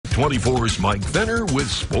24's Mike Venner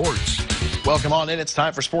with sports. Welcome on in. It's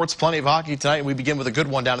time for sports. Plenty of hockey tonight. We begin with a good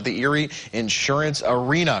one down at the Erie Insurance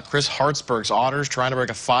Arena. Chris Hartsburg's Otters trying to break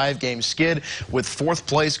a 5-game skid with 4th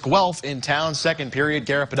place Guelph in town. Second period,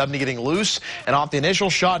 Garrett Podubny getting loose. And off the initial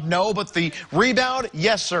shot, no, but the rebound,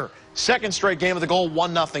 yes, sir. Second straight game of the goal,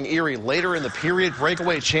 1-0 Erie. Later in the period,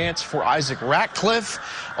 breakaway chance for Isaac Ratcliffe.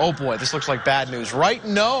 Oh, boy, this looks like bad news, right?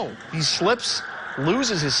 No, he slips,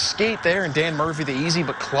 loses his skate there, and Dan Murphy, the easy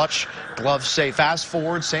but clutch glove save. Fast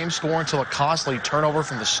forward, same score until a costly turnover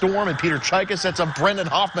from the Storm, and Peter Chyka sets up Brendan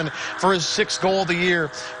Hoffman for his 6th goal of the year.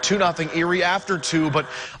 2-0 Erie after 2, but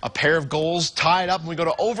a pair of goals tied up, and we go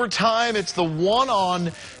to overtime. It's the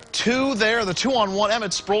 1-on-2 there, the 2-on-1.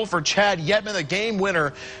 Emmett Sproul for Chad Yetman, the game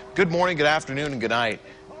winner. Good morning, good afternoon, and good night.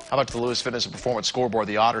 How about the Lewis Fitness and Performance scoreboard?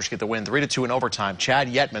 The Otters get the win 3-2 in overtime. Chad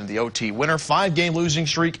Yetman, the OT winner. 5-game losing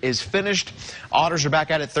streak is finished. Otters are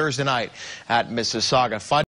back at it Thursday night at Mississauga.